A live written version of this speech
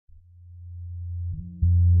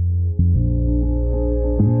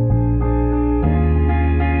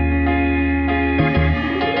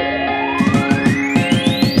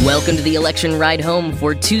Welcome to the election ride home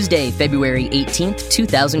for Tuesday, February 18th,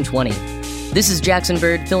 2020. This is Jackson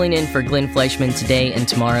Bird filling in for Glenn Fleischman today and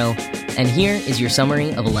tomorrow, and here is your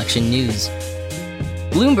summary of election news.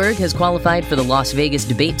 Bloomberg has qualified for the Las Vegas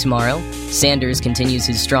debate tomorrow. Sanders continues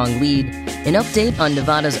his strong lead. An update on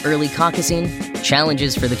Nevada's early caucusing,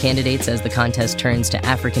 challenges for the candidates as the contest turns to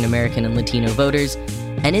African American and Latino voters,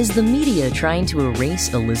 and is the media trying to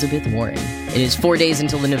erase Elizabeth Warren? It is 4 days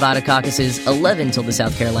until the Nevada caucuses, 11 till the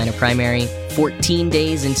South Carolina primary, 14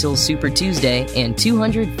 days until Super Tuesday, and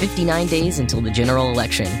 259 days until the general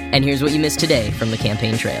election. And here's what you missed today from the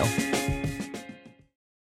campaign trail.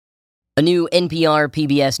 A new NPR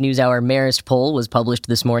PBS NewsHour Marist poll was published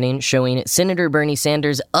this morning showing Senator Bernie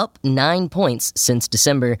Sanders up 9 points since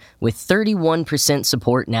December with 31%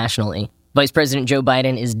 support nationally. Vice President Joe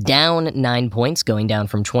Biden is down 9 points, going down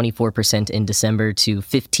from 24% in December to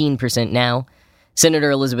 15% now.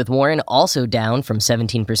 Senator Elizabeth Warren also down from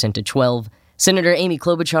 17% to 12%. Senator Amy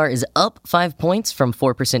Klobuchar is up 5 points from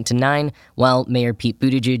 4% to 9%, while Mayor Pete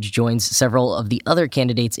Buttigieg joins several of the other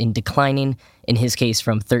candidates in declining, in his case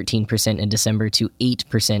from 13% in December to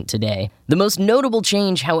 8% today. The most notable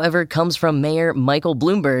change, however, comes from Mayor Michael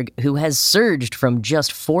Bloomberg, who has surged from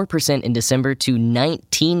just 4% in December to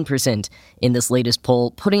 19% in this latest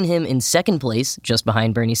poll, putting him in second place, just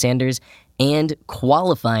behind Bernie Sanders, and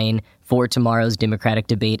qualifying for tomorrow's Democratic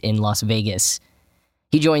debate in Las Vegas.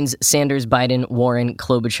 He joins Sanders, Biden, Warren,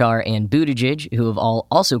 Klobuchar, and Buttigieg, who have all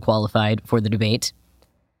also qualified for the debate.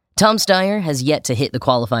 Tom Steyer has yet to hit the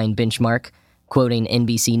qualifying benchmark. Quoting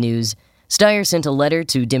NBC News, Steyer sent a letter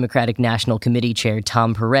to Democratic National Committee Chair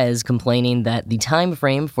Tom Perez complaining that the time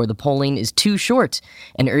frame for the polling is too short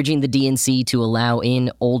and urging the DNC to allow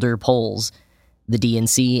in older polls. The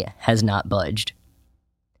DNC has not budged.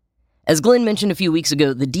 As Glenn mentioned a few weeks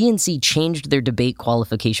ago, the DNC changed their debate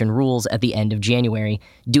qualification rules at the end of January,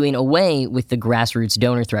 doing away with the grassroots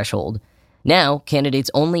donor threshold. Now, candidates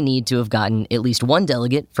only need to have gotten at least one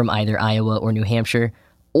delegate from either Iowa or New Hampshire,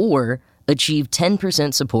 or achieve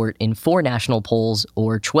 10% support in 4 national polls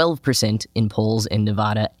or 12% in polls in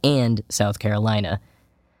Nevada and South Carolina.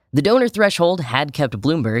 The donor threshold had kept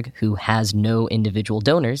Bloomberg, who has no individual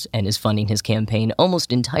donors and is funding his campaign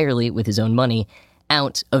almost entirely with his own money,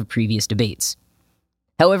 out of previous debates.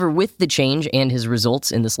 However, with the change and his results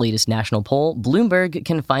in this latest national poll, Bloomberg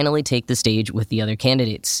can finally take the stage with the other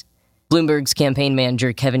candidates. Bloomberg's campaign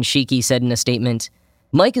manager Kevin Sheekey said in a statement,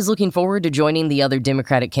 "Mike is looking forward to joining the other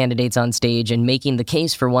Democratic candidates on stage and making the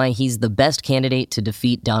case for why he's the best candidate to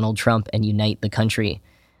defeat Donald Trump and unite the country.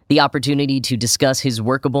 The opportunity to discuss his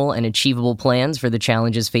workable and achievable plans for the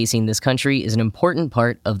challenges facing this country is an important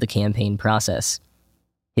part of the campaign process."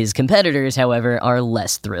 His competitors, however, are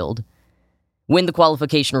less thrilled. When the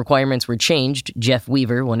qualification requirements were changed, Jeff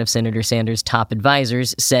Weaver, one of Senator Sanders' top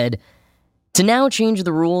advisors, said, "To now change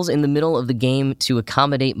the rules in the middle of the game to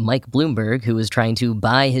accommodate Mike Bloomberg, who is trying to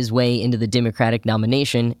buy his way into the Democratic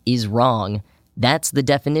nomination, is wrong. That's the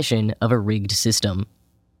definition of a rigged system."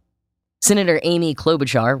 Senator Amy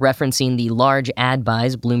Klobuchar, referencing the large ad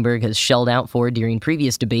buys Bloomberg has shelled out for during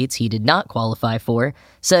previous debates he did not qualify for,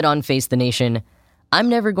 said on Face the Nation, "I'm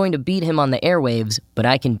never going to beat him on the airwaves, but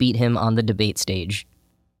I can beat him on the debate stage."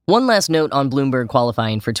 One last note on Bloomberg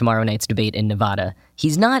qualifying for tomorrow night's debate in Nevada.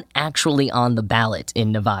 He's not actually on the ballot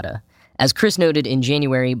in Nevada. As Chris noted in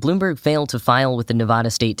January, Bloomberg failed to file with the Nevada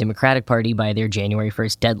State Democratic Party by their January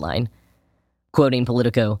 1st deadline. Quoting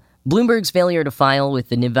Politico, "Bloomberg's failure to file with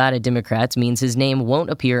the Nevada Democrats means his name won't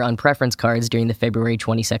appear on preference cards during the February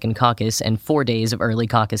 22nd caucus and 4 days of early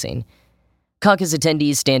caucusing. Caucus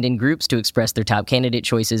attendees stand in groups to express their top candidate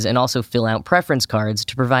choices and also fill out preference cards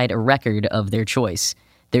to provide a record of their choice.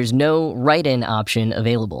 There's no write-in option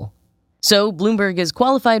available. So Bloomberg is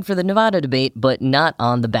qualified for the Nevada debate, but not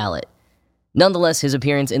on the ballot. Nonetheless, his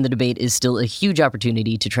appearance in the debate is still a huge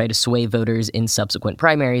opportunity to try to sway voters in subsequent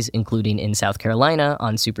primaries, including in South Carolina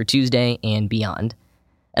on Super Tuesday and beyond.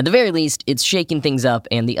 At the very least, it's shaking things up,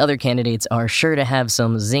 and the other candidates are sure to have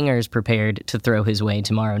some zingers prepared to throw his way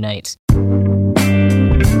tomorrow night.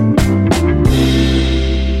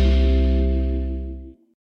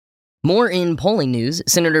 More in polling news,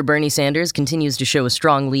 Senator Bernie Sanders continues to show a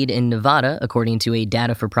strong lead in Nevada, according to a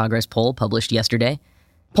Data for Progress poll published yesterday.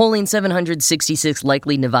 Polling 766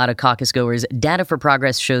 likely Nevada caucus goers, Data for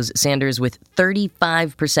Progress shows Sanders with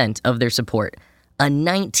 35% of their support, a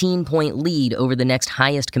 19-point lead over the next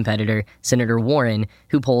highest competitor, Senator Warren,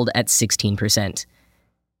 who polled at 16%.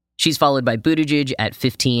 She's followed by Buttigieg at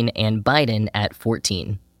 15% and Biden at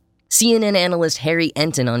 14%. CNN analyst Harry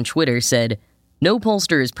Enton on Twitter said, "No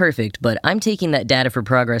pollster is perfect, but I'm taking that Data for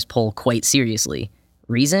Progress poll quite seriously.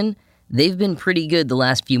 Reason? they've been pretty good the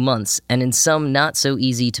last few months, and in some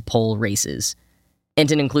not-so-easy-to-poll races.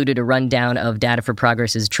 Enton included a rundown of Data for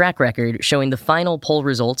Progress's track record showing the final poll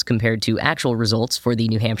results compared to actual results for the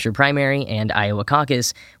New Hampshire primary and Iowa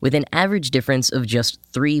caucus, with an average difference of just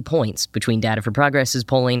 3 points between Data for Progress's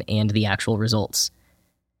polling and the actual results.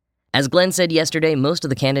 As Glenn said yesterday, most of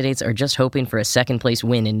the candidates are just hoping for a second-place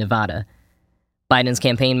win in Nevada. Biden's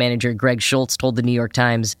campaign manager Greg Schultz told the New York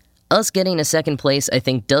Times, "Us getting a second place, I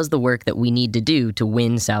think, does the work that we need to do to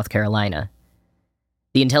win South Carolina."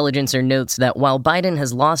 The Intelligencer notes that while Biden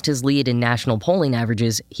has lost his lead in national polling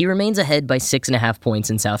averages, he remains ahead by 6.5 points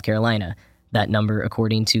in South Carolina, that number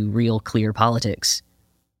according to Real Clear Politics.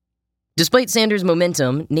 Despite Sanders'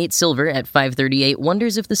 momentum, Nate Silver at 538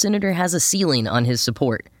 wonders if the senator has a ceiling on his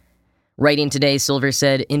support. Writing today, Silver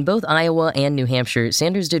said, "In both Iowa and New Hampshire,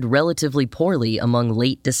 Sanders did relatively poorly among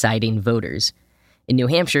late deciding voters. In New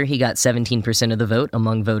Hampshire, he got 17% of the vote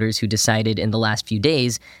among voters who decided in the last few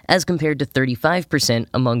days, as compared to 35%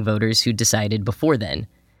 among voters who decided before then.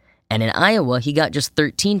 And in Iowa, he got just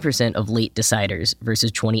 13% of late deciders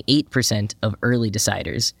versus 28% of early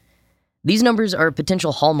deciders. These numbers are a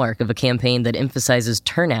potential hallmark of a campaign that emphasizes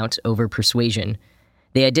turnout over persuasion.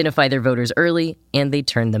 They identify their voters early, and they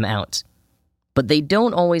turn them out. But they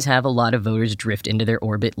don't always have a lot of voters drift into their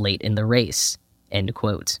orbit late in the race." End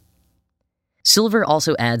quote. Silver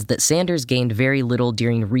also adds that Sanders gained very little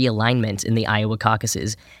during realignment in the Iowa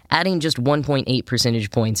caucuses, adding just 1.8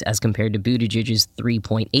 percentage points as compared to Buttigieg's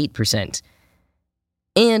 3.8%,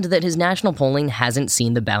 and that his national polling hasn't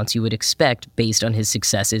seen the bounce you would expect based on his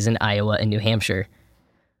successes in Iowa and New Hampshire.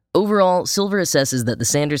 Overall, Silver assesses that the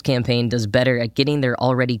Sanders campaign does better at getting their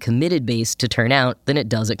already committed base to turn out than it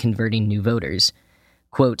does at converting new voters.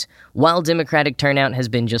 Quote, "While Democratic turnout has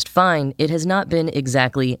been just fine, it has not been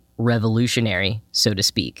exactly revolutionary, so to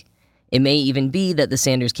speak. It may even be that the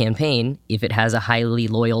Sanders campaign, if it has a highly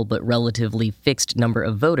loyal but relatively fixed number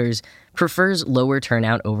of voters, prefers lower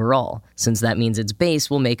turnout overall, since that means its base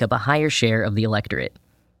will make up a higher share of the electorate."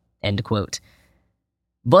 End quote.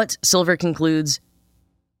 But, Silver concludes,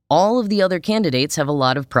 all of the other candidates have a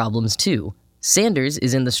lot of problems too. Sanders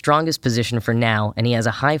is in the strongest position for now, and he has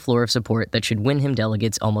a high floor of support that should win him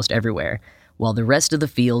delegates almost everywhere, while the rest of the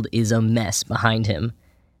field is a mess behind him.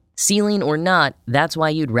 Ceiling or not, that's why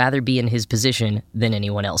you'd rather be in his position than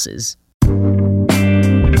anyone else's.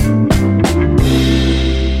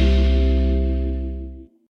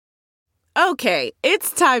 Okay,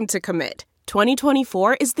 it's time to commit.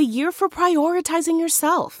 2024 is the year for prioritizing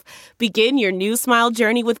yourself. Begin your new smile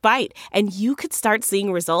journey with Byte, and you could start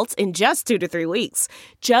seeing results in just 2 to 3 weeks.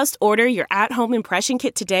 Just order your at-home impression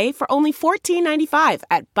kit today for only $14.95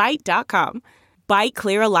 at Byte.com. Byte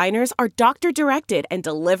Clear Aligners are doctor-directed and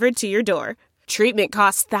delivered to your door. Treatment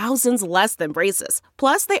costs thousands less than braces.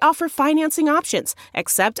 Plus, they offer financing options,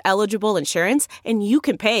 accept eligible insurance, and you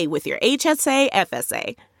can pay with your HSA,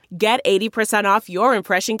 FSA. Get 80% off your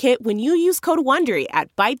impression kit when you use code WONDERY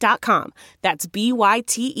at Byte.com. That's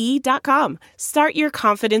BYTE.com. Start your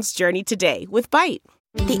confidence journey today with Byte.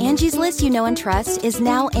 The Angie's List you know and trust is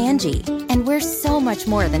now Angie, and we're so much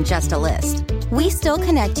more than just a list. We still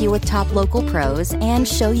connect you with top local pros and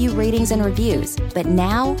show you ratings and reviews, but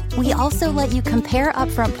now we also let you compare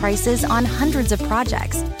upfront prices on hundreds of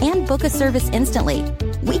projects and book a service instantly.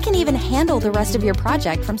 We can even handle the rest of your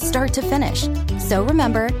project from start to finish. So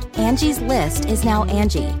remember, Angie's List is now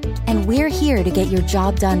Angie, and we're here to get your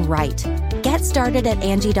job done right. Get started at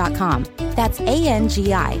Angie.com. That's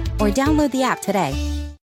ANGI, or download the app today.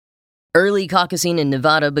 Early caucusing in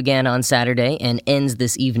Nevada began on Saturday and ends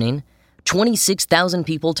this evening. 26,000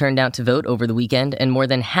 people turned out to vote over the weekend, and more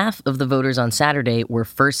than half of the voters on Saturday were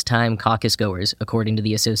first-time caucus goers, according to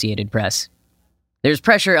the Associated Press. There's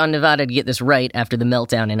pressure on Nevada to get this right after the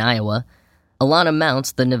meltdown in Iowa. Alana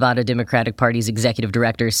Mounts, the Nevada Democratic Party's executive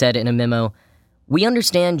director, said in a memo, "We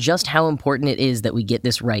understand just how important it is that we get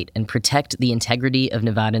this right and protect the integrity of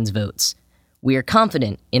Nevadans' votes. We are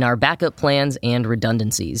confident in our backup plans and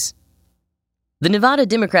redundancies." The Nevada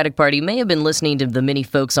Democratic Party may have been listening to the many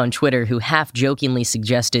folks on Twitter who half-jokingly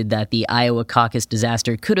suggested that the Iowa caucus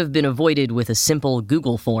disaster could have been avoided with a simple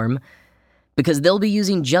Google form, because they'll be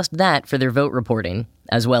using just that for their vote reporting,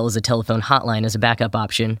 as well as a telephone hotline as a backup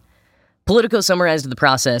option. Politico summarized the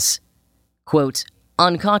process, quote,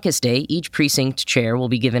 "On caucus day, each precinct chair will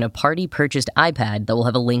be given a party-purchased iPad that will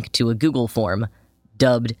have a link to a Google form,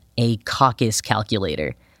 dubbed a Caucus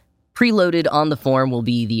Calculator. Preloaded on the form will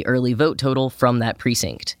be the early vote total from that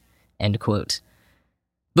precinct." End quote.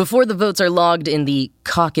 Before the votes are logged in the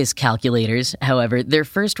Caucus Calculators, however, they're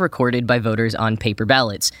first recorded by voters on paper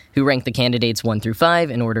ballots, who rank the candidates 1 through 5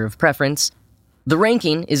 in order of preference. The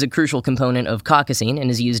ranking is a crucial component of caucusing and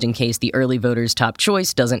is used in case the early voter's top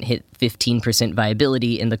choice doesn't hit 15%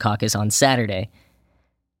 viability in the caucus on Saturday.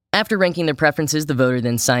 After ranking their preferences, the voter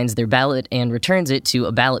then signs their ballot and returns it to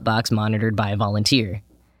a ballot box monitored by a volunteer.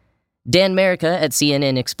 Dan Merica at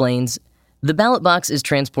CNN explains, "The ballot box is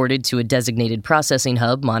transported to a designated processing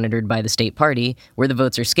hub monitored by the state party, where the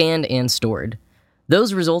votes are scanned and stored.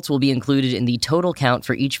 Those results will be included in the total count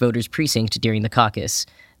for each voter's precinct during the caucus.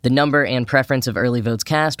 The number and preference of early votes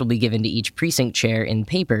cast will be given to each precinct chair in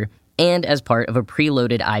paper and as part of a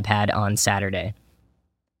preloaded iPad on Saturday."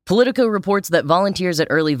 Politico reports that volunteers at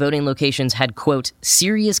early voting locations had, quote,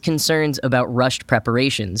 serious concerns about rushed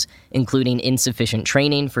preparations, including insufficient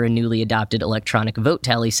training for a newly adopted electronic vote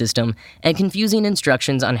tally system and confusing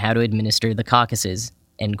instructions on how to administer the caucuses,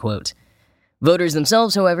 end quote. Voters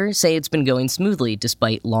themselves, however, say it's been going smoothly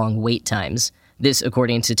despite long wait times. This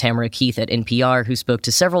according to Tamara Keith at NPR, who spoke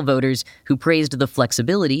to several voters who praised the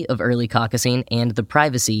flexibility of early caucusing and the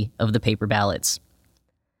privacy of the paper ballots.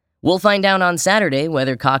 We'll find out on Saturday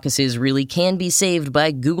whether caucuses really can be saved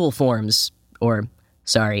by Google Forms,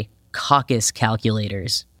 Caucus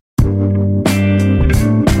Calculators.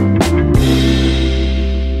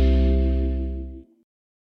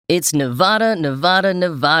 It's Nevada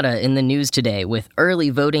in the news today, with early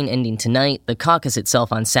voting ending tonight, the caucus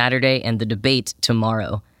itself on Saturday, and the debate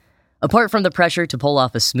tomorrow. Apart from the pressure to pull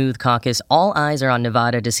off a smooth caucus, all eyes are on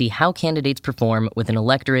Nevada to see how candidates perform with an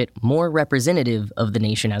electorate more representative of the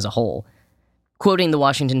nation as a whole. Quoting the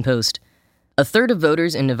Washington Post, "A third of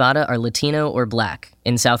voters in Nevada are Latino or Black.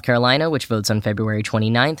 In South Carolina, which votes on February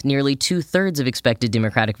 29th, nearly 2/3 of expected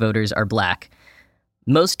Democratic voters are Black.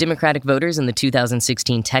 Most Democratic voters in the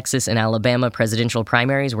 2016 Texas and Alabama presidential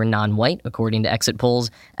primaries were non-white, according to exit polls,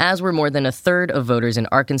 as were more than a third of voters in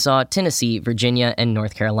Arkansas, Tennessee, Virginia, and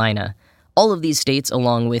North Carolina. All of these states,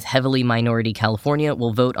 along with heavily minority California,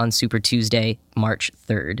 will vote on Super Tuesday, March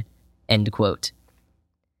 3rd, end quote.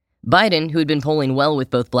 Biden, who had been polling well with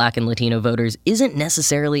both Black and Latino voters, isn't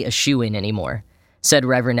necessarily a shoo-in anymore, said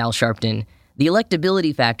Reverend Al Sharpton. The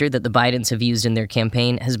electability factor that the Bidens have used in their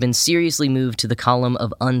campaign has been seriously moved to the column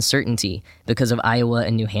of uncertainty because of Iowa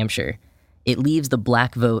and New Hampshire. It leaves the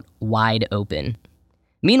Black vote wide open.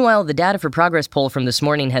 Meanwhile, the Data for Progress poll from this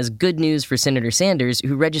morning has good news for Senator Sanders,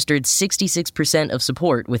 who registered 66% of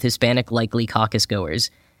support with Hispanic likely caucus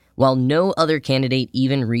goers, while no other candidate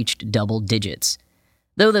even reached double digits.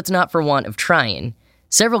 Though that's not for want of trying.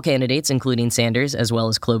 Several candidates, including Sanders, as well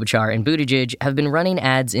as Klobuchar and Buttigieg, have been running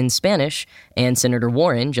ads in Spanish, and Senator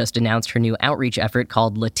Warren just announced her new outreach effort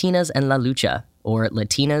called Latinas en la Lucha, or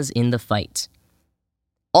Latinas in the Fight.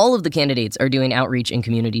 All of the candidates are doing outreach in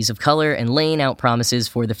communities of color and laying out promises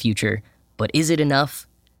for the future. But is it enough?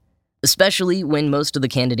 Especially when most of the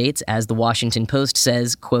candidates, as the Washington Post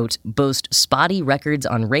says, quote, boast spotty records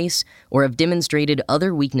on race or have demonstrated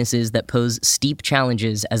other weaknesses that pose steep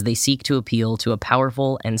challenges as they seek to appeal to a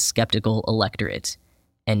powerful and skeptical electorate,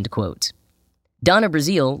 end quote. Donna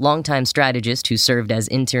Brazile, longtime strategist who served as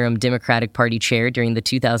interim Democratic Party chair during the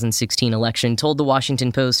 2016 election, told the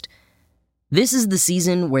Washington Post, "This is the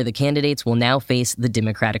season where the candidates will now face the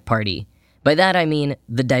Democratic Party. By that I mean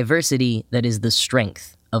the diversity that is the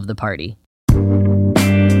strength of the party."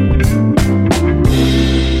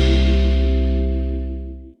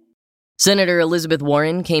 Senator Elizabeth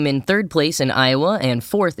Warren came in third place in Iowa and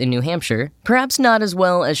fourth in New Hampshire, perhaps not as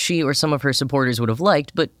well as she or some of her supporters would have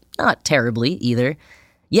liked, but not terribly either.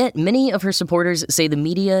 Yet many of her supporters say the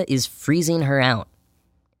media is freezing her out.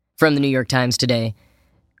 From the New York Times today,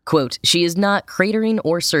 quote, "She is not cratering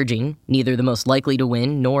or surging, neither the most likely to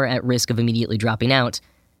win nor at risk of immediately dropping out.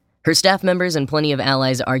 Her staff members and plenty of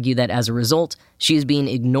allies argue that as a result, she is being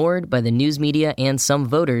ignored by the news media and some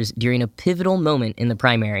voters during a pivotal moment in the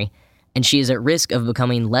primary, and she is at risk of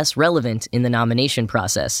becoming less relevant in the nomination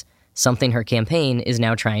process, something her campaign is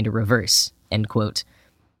now trying to reverse," end quote.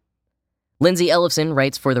 Lindsay Ellefson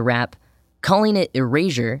writes for The Wrap, calling it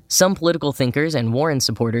erasure, some political thinkers and Warren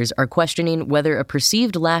supporters are questioning whether a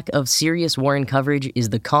perceived lack of serious Warren coverage is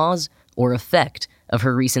the cause or effect of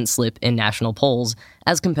her recent slip in national polls,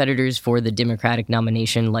 as competitors for the Democratic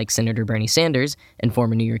nomination like Senator Bernie Sanders and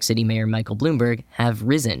former New York City Mayor Michael Bloomberg have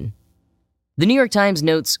risen. The New York Times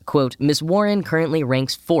notes, quote, "Ms. Warren currently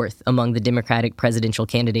ranks fourth among the Democratic presidential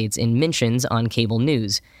candidates in mentions on cable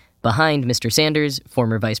news, behind Mr. Sanders,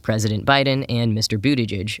 former Vice President Biden, and Mr.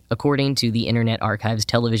 Buttigieg, according to the Internet Archive's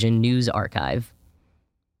television news archive."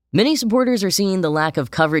 Many supporters are seeing the lack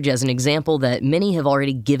of coverage as an example that many have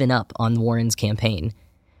already given up on Warren's campaign.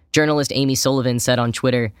 Journalist Amy Sullivan said on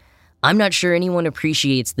Twitter, I'm not sure anyone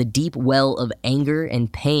appreciates the deep well of anger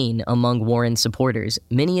and pain among Warren's supporters,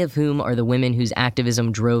 many of whom are the women whose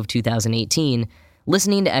activism drove 2018,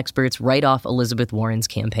 listening to experts write off Elizabeth Warren's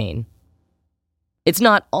campaign. It's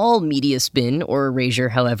not all media spin or erasure,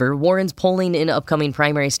 however. Warren's polling in upcoming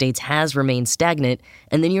primary states has remained stagnant,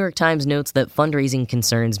 and the New York Times notes that fundraising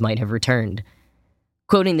concerns might have returned.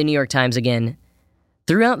 Quoting the New York Times again,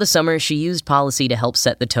 "Throughout the summer, she used policy to help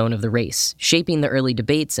set the tone of the race, shaping the early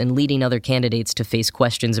debates and leading other candidates to face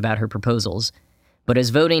questions about her proposals. But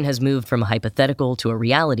as voting has moved from a hypothetical to a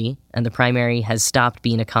reality, and the primary has stopped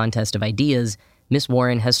being a contest of ideas, Miss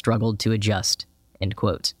Warren has struggled to adjust." End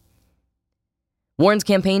quote. Warren's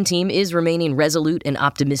campaign team is remaining resolute and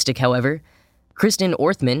optimistic, however. Kristen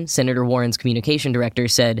Orthman, Senator Warren's communication director,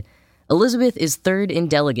 said, "Elizabeth is third in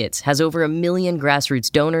delegates, has over 1 million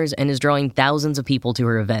grassroots donors, and is drawing thousands of people to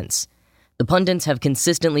her events. The pundits have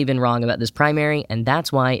consistently been wrong about this primary, and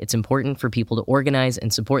that's why it's important for people to organize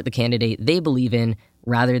and support the candidate they believe in,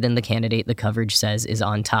 rather than the candidate the coverage says is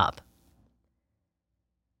on top."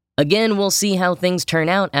 Again, we'll see how things turn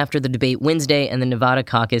out after the debate Wednesday and the Nevada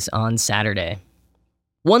caucus on Saturday.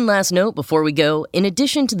 One last note before we go. In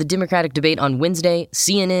addition to the Democratic debate on Wednesday,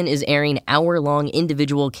 CNN is airing hour-long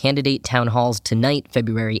individual candidate town halls tonight,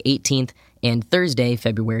 February 18th, and Thursday,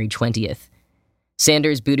 February 20th.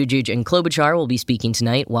 Sanders, Buttigieg, and Klobuchar will be speaking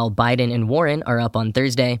tonight, while Biden and Warren are up on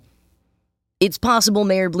Thursday. It's possible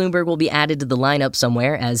Mayor Bloomberg will be added to the lineup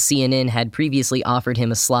somewhere, as CNN had previously offered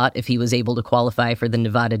him a slot if he was able to qualify for the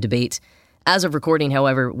Nevada debate. As of recording,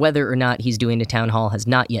 however, whether or not he's doing a town hall has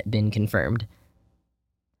not yet been confirmed.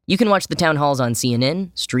 You can watch the town halls on CNN,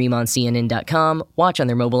 stream on CNN.com, watch on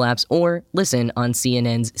their mobile apps, or listen on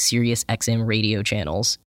CNN's SiriusXM radio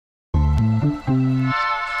channels.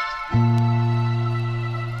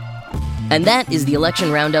 And that is the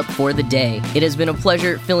election roundup for the day. It has been a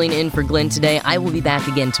pleasure filling in for Glenn today. I will be back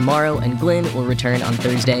again tomorrow, and Glenn will return on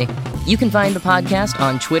Thursday. You can find the podcast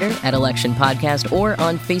on Twitter at Election Podcast or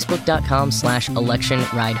on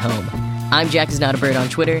Facebook.com/ElectionRideHome. I'm Jack is Not a Bird on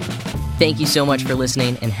Twitter. Thank you so much for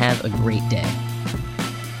listening, and have a great day.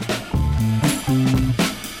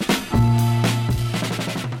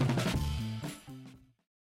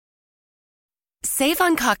 Save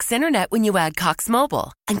on Cox Internet when you add Cox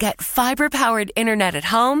Mobile and get fiber-powered internet at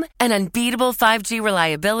home and unbeatable 5G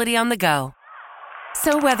reliability on the go.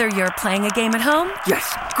 So whether you're playing a game at home,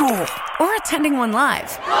 yes, goal, or attending one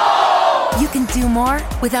live, you can do more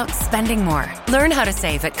without spending more. Learn how to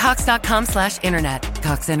save at cox.com/internet.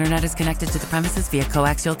 Cox Internet is connected to the premises via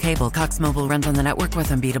coaxial cable. Cox Mobile runs on the network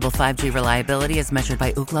with unbeatable 5G reliability as measured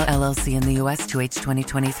by Ookla LLC in the U.S. to H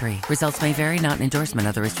 2023. Results may vary, not an endorsement.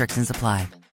 Other restrictions apply.